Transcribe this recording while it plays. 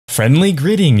Friendly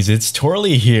greetings, it's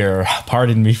Torley here.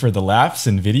 Pardon me for the lapse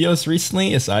in videos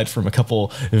recently, aside from a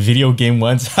couple video game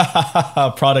ones,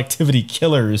 productivity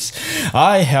killers.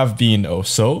 I have been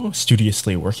so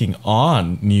studiously working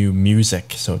on new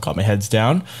music, so it got my heads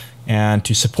down. And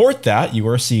to support that, you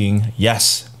are seeing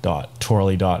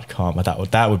yes.torley.com. I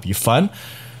thought that would be fun.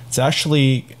 It's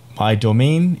actually, my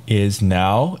domain is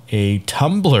now a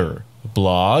Tumblr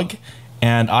blog.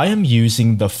 And I am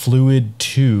using the Fluid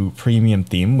 2 premium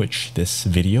theme, which this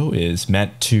video is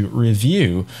meant to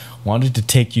review. Wanted to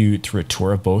take you through a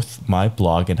tour of both my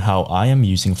blog and how I am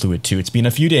using Fluid 2. It's been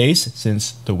a few days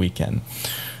since the weekend.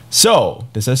 So,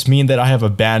 does this mean that I have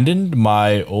abandoned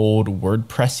my old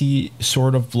WordPressy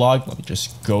sort of blog? Let me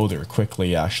just go there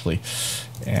quickly, actually.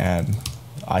 And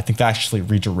I think that actually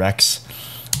redirects.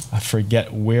 I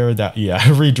forget where that, yeah,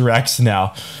 redirects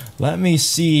now. Let me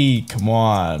see, come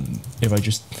on, if I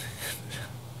just,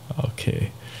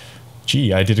 okay.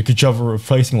 Gee, I did a good job of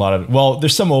replacing a lot of it. Well,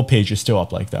 there's some old pages still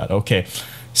up like that, okay.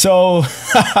 So,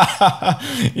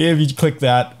 if you click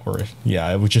that, or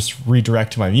yeah, it would just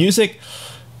redirect to my music,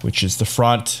 which is the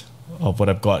front of what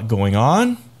I've got going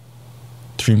on.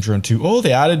 Dream Drone 2, oh,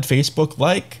 they added Facebook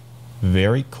like,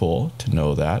 very cool to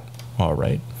know that, all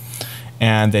right.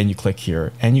 And then you click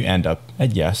here and you end up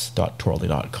at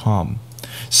yes.torley.com.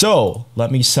 So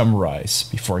let me summarize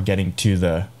before getting to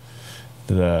the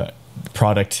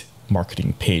product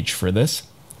marketing page for this.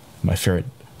 My favorite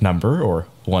number, or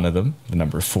one of them, the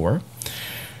number 4.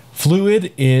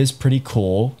 Fluid is pretty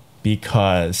cool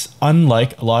because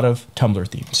unlike a lot of Tumblr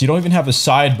themes, you don't even have a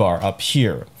sidebar up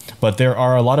here, but there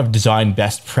are a lot of design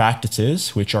best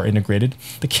practices which are integrated.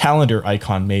 The calendar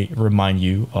icon may remind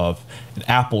you of an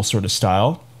Apple sort of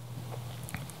style.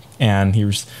 And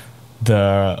here's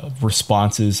the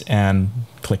responses, and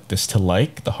click this to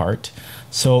like, the heart.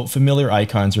 So familiar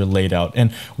icons are laid out.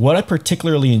 And what I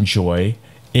particularly enjoy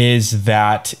is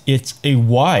that it's a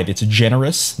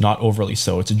generous, not overly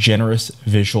so, it's a generous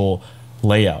visual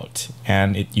layout.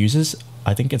 And it uses,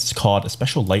 I think it's called a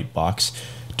special light box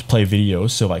to play videos.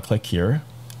 So if I click here,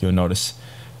 you'll notice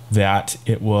that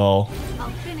it will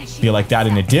be like that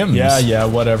in a dim. Yeah,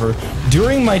 whatever.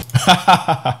 During my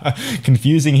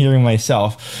confusing hearing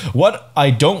myself. What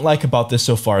I don't like about this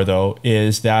so far though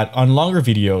is that on longer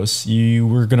videos you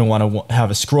were going to want to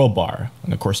have a scroll bar,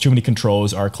 and of course too many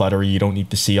controls are cluttery. You don't need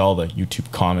to see all the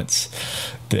YouTube comments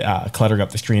cluttering up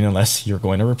the screen unless you're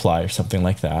going to reply or something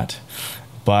like that.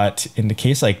 But in the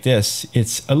case like this,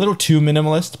 it's a little too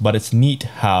minimalist, but it's neat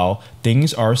how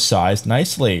things are sized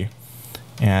nicely.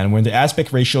 And when the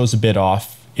aspect ratio is a bit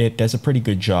off, it does a pretty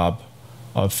good job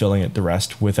of filling it the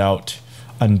rest without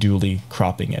unduly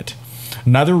cropping it.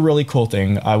 Another really cool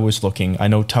thing, I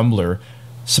know Tumblr,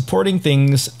 supporting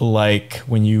things like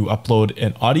when you upload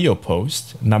an audio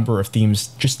post, a number of themes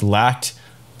just lacked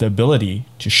the ability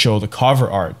to show the cover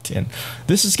art. And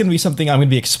this is going to be something I'm going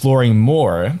to be exploring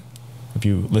more if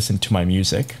you listen to my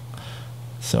music.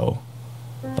 So,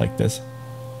 like this.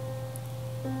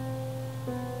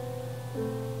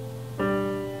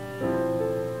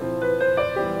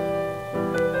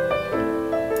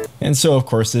 And so, of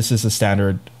course, this is a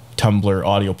standard Tumblr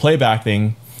audio playback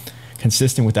thing.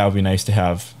 Consistent with that would be nice to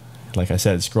have, like I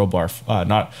said, scroll bar,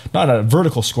 not a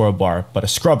vertical scroll bar, but a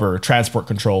scrubber, transport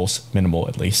controls, minimal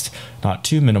at least. Not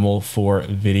too minimal for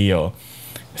video.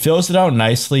 Fills it out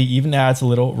nicely, even adds a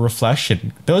little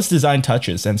reflection. Those design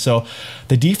touches. And so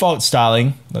the default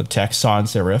styling, the text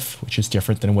sans serif, which is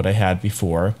different than what I had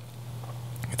before.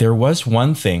 There was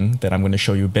one thing that I'm going to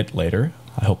show you a bit later,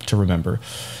 I hope to remember,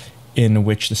 in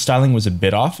which the styling was a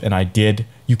bit off, and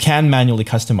you can manually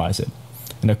customize it.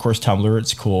 And of course, Tumblr,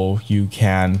 it's cool. You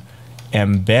can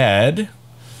embed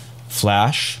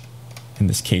Flash, in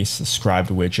this case, the scribed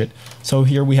widget. So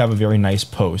here we have a very nice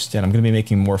post, and I'm going to be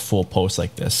making more full posts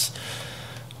like this.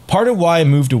 Part of why I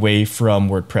moved away from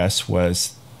WordPress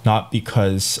was not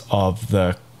because of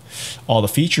all the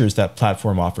features that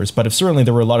platform offers, but certainly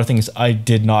there were a lot of things I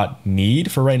did not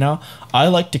need for right now. I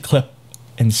like to clip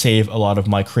and save a lot of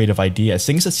my creative ideas,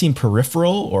 things that seem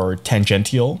peripheral or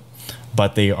tangential,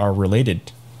 but they are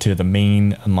related to the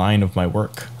main line of my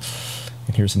work.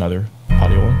 And here's another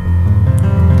audio one.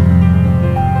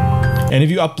 And if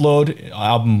you upload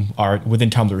album art within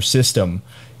Tumblr's system,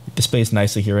 it displays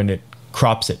nicely here, and it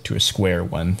crops it to a square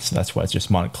one. So that's why it's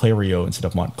just Montclario instead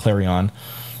of Montclarion.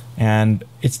 And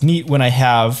it's neat when I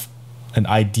have an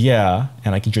idea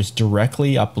and I can just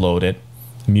directly upload it,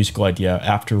 a musical idea,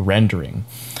 after rendering.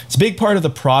 It's a big part of the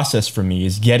process for me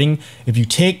is if you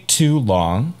take too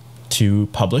long to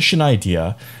publish an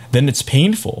idea, then it's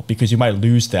painful because you might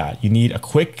lose that. You need a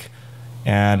quick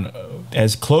and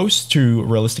as close to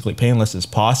realistically painless as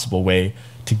possible way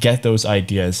to get those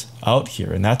ideas out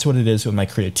here. And that's what it is with my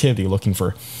creativity, looking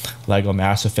for Lego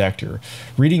Mass Effect or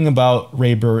reading about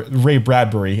Ray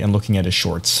Bradbury and looking at his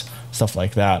shorts, stuff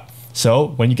like that. So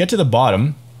when you get to the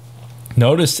bottom,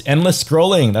 notice endless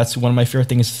scrolling. That's one of my favorite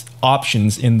things,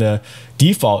 options in the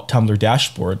default Tumblr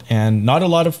dashboard. And not a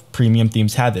lot of premium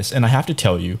themes had this. And I have to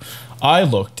tell you, I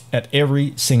looked at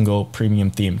every single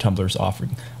premium theme Tumblr's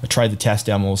offering. I tried the test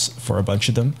demos for a bunch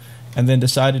of them and then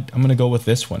decided I'm going to go with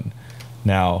this one.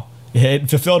 Now,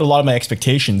 it fulfilled a lot of my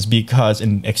expectations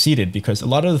and exceeded, because a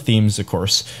lot of the themes, of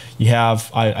course, you have,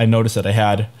 I noticed that I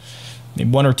had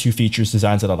one or two features,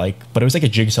 designs that I like, but it was like a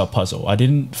jigsaw puzzle. I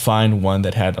didn't find one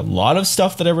that had a lot of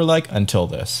stuff that I ever like until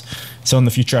this. So in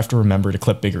the future, I have to remember to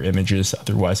clip bigger images,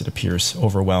 otherwise it appears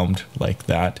overwhelmed like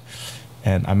that.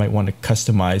 And I might want to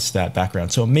customize that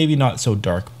background. So maybe not so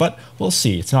dark, but we'll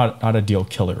see. It's not a deal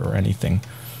killer or anything.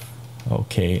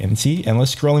 Okay, and see,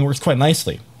 endless scrolling works quite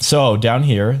nicely. So down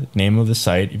here, name of the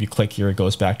site, if you click here, it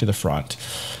goes back to the front.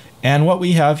 And what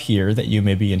we have here that you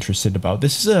may be interested about,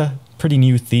 this is a pretty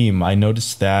new theme. I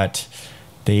noticed that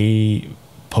they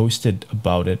posted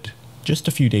about it just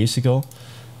a few days ago.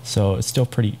 So it's still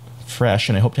pretty fresh,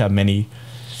 and I hope to have many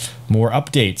more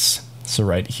updates. So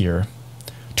right here.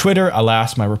 Twitter,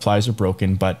 alas, my replies are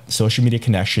broken, but social media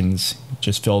connections,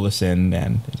 just fill this in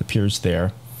and it appears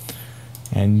there.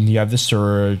 And you have the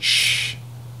search,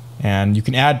 and you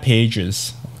can add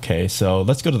pages. Okay, so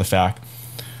let's go to the fact.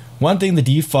 One thing, the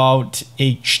default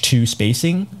H2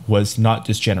 spacing was not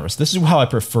just generous. This is how I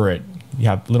prefer it. You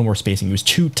have a little more spacing. It was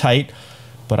too tight,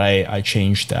 but I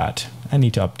changed that. I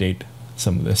need to update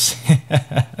some of this.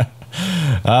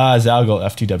 Zalgo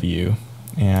F2W.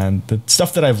 And the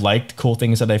stuff that I've liked, cool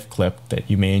things that I've clipped that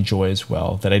you may enjoy as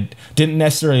well, that I didn't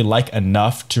necessarily like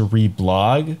enough to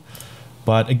reblog.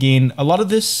 But again, a lot of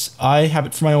this, I have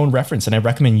it for my own reference, and I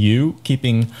recommend you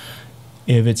keeping,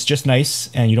 if it's just nice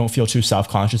and you don't feel too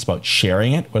self-conscious about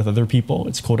sharing it with other people,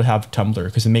 it's cool to have Tumblr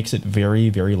because it makes it very,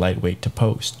 very lightweight to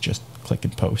post. Just click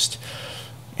and post.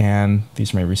 And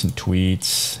these are my recent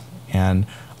tweets. And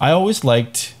I always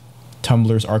liked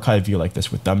Tumblr's archive view like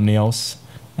this with thumbnails,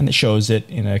 and it shows it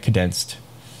in a condensed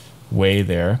way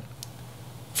there.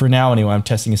 For now, anyway, I'm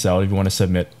testing this out. If you want to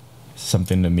submit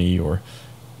something to me or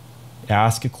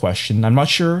ask a question, I'm not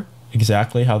sure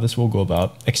exactly how this will go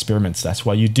about. Experiments, that's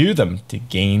why you do them, to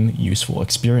gain useful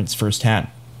experience firsthand.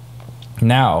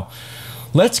 Now,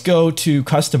 let's go to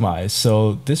customize.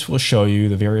 So this will show you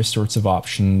the various sorts of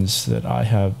options that I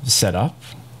have set up.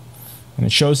 And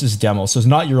it shows this demo, so it's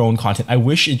not your own content. I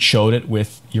wish it showed it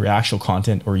with your actual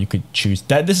content, or you could choose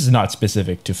that. This is not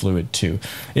specific to Fluid 2.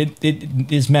 It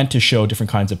is meant to show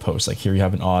different kinds of posts. Like here you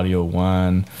have an audio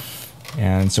one,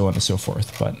 and so on and so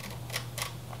forth. But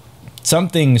some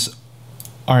things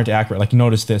aren't accurate. Like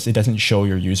notice this, it doesn't show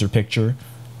your user picture.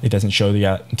 It doesn't show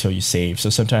that until you save.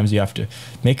 So sometimes you have to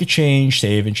make a change,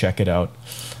 save, and check it out.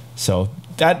 So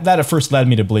that at first led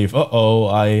me to believe,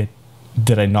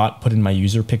 did I not put in my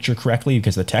user picture correctly?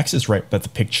 Because the text is right, but the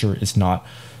picture is not.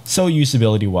 So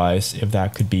usability wise, if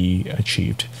that could be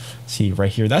achieved. See right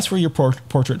here, that's where your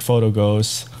portrait photo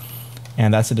goes.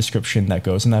 And that's the description that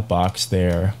goes in that box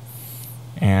there.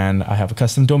 And I have a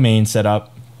custom domain set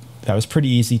up. That was pretty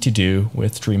easy to do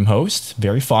with DreamHost.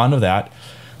 Very fond of that.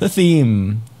 The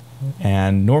theme.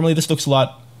 And normally this looks a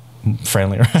lot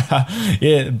friendlier.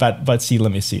 but see,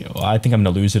 let me see. I think I'm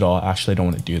going to lose it all. Actually, I don't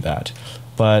want to do that.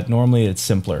 But normally it's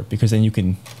simpler because then you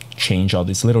can change all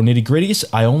these little nitty gritties.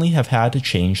 I only have had to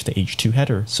change the H2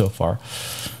 header so far.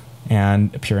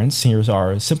 And appearance, here's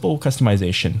our simple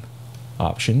customization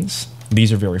options.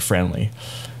 These are very friendly.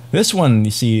 This one,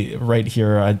 you see right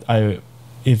here,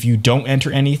 if you don't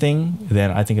enter anything,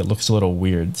 then I think it looks a little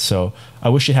weird. So I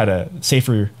wish it had a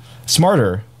safer,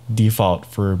 smarter default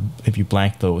for if you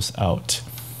blank those out.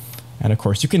 And of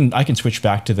course, I can switch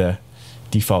back to the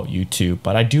default YouTube,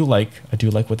 but I do like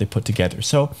what they put together.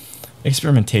 So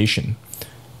experimentation.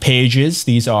 Pages,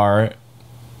 these are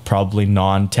probably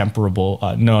non-temporal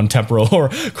or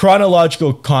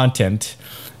chronological content,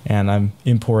 and I'm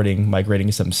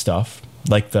migrating some stuff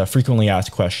like the frequently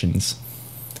asked questions.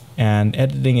 And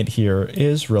editing it here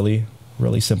is really,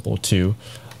 really simple too.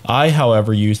 I,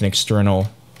 however, use an external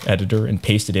editor and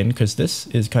paste it in because this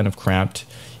is kind of cramped.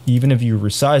 Even if you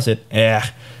resize it,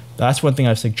 that's one thing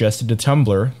I've suggested to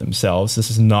Tumblr themselves. This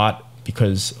is not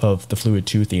because of the Fluid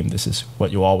 2 theme. This is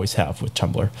what you always have with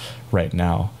Tumblr right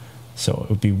now. So it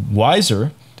would be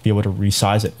wiser to be able to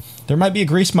resize it. There might be a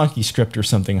Grease Monkey script or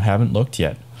something. I haven't looked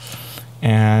yet.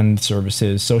 And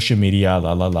services, social media,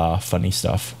 funny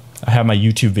stuff. I have my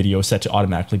YouTube video set to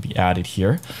automatically be added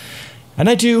here. And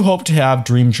I do hope to have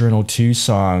Dream Journal 2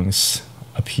 songs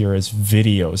appear as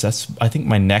videos. That's, I think,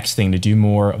 my next thing, to do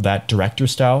more of that director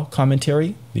style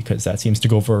commentary, because that seems to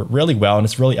go over really well and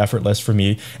it's really effortless for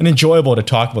me and enjoyable to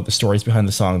talk about the stories behind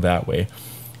the song that way.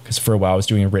 Because for a while I was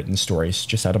doing written stories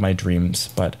just out of my dreams,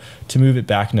 but to move it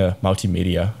back into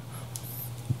multimedia,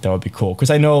 that would be cool.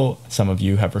 Because I know some of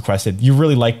you have requested, you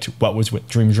really liked what was with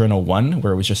Dream Journal 1,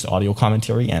 where it was just audio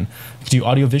commentary, and I could do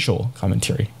audio visual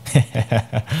commentary.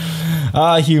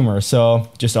 Humor. So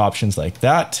just options like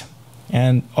that.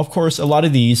 And of course, a lot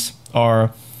of these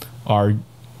are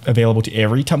available to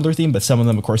every Tumblr theme, but some of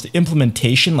them, of course, the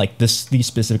implementation, like these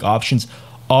specific options,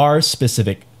 are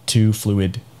specific to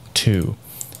Fluid 2.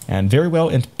 And very well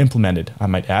implemented, I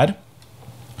might add.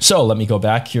 So let me go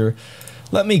back here.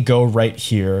 Let me go right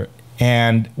here.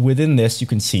 And within this, you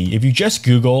can see, if you just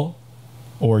Google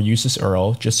or use this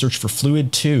URL, just search for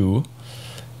Fluid 2,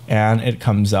 and it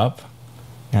comes up.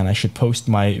 And I should post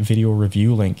my video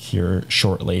review link here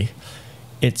shortly.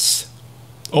 It's,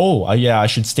 oh, yeah, I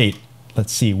should state,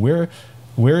 let's see, where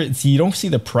you don't see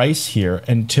the price here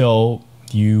until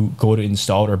you go to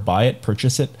install it or buy it,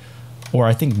 purchase it. Or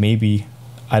I think maybe,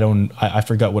 I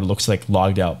forgot what it looks like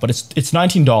logged out, but it's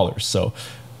 $19. So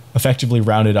effectively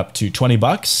rounded up to 20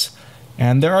 bucks.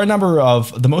 And there are a number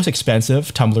of the most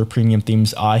expensive Tumblr premium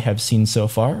themes I have seen so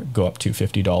far go up to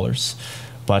 $50.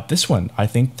 But this one, I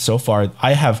think so far, it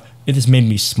has made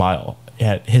me smile.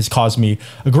 It has caused me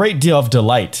a great deal of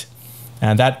delight.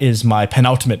 And that is my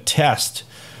penultimate test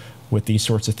with these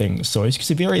sorts of things. So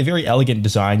it's a very, very elegant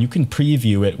design. You can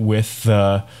preview it with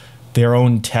their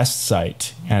own test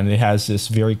site. And it has this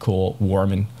very cool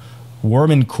warm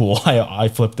and cool, I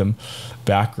flipped them,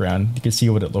 background. You can see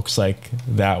what it looks like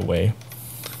that way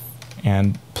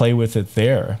and play with it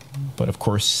there. But of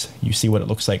course, you see what it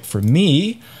looks like for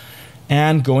me.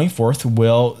 And going forth,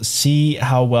 we'll see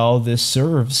how well this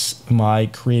serves my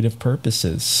creative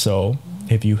purposes. So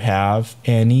if you have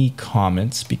any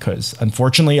comments, because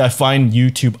unfortunately I find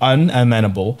YouTube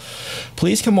unamenable,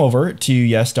 please come over to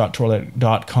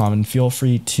yes.toilet.com and feel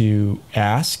free to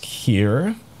ask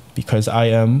here, because I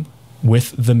am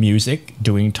with the music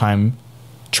doing time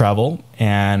travel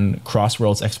and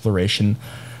crossworlds exploration.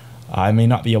 I may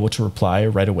not be able to reply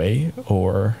right away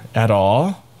or at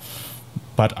all,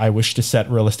 but I wish to set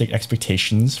realistic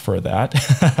expectations for that.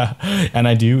 And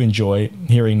I do enjoy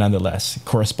hearing nonetheless.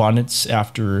 Correspondence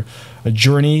after a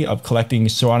journey of collecting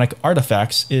sonic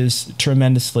artifacts is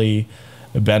tremendously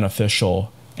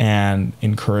beneficial and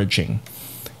encouraging.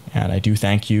 And I do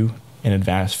thank you in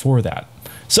advance for that.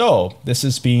 So this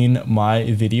has been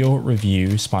my video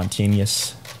review,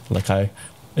 spontaneous, like I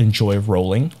enjoy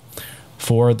rolling,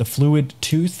 for the Fluid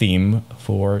 2 theme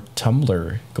for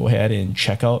Tumblr. Go ahead and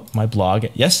check out my blog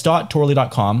at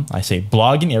yes.torley.com. I say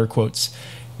blog in air quotes,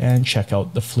 and check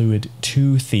out the Fluid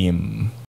 2 theme.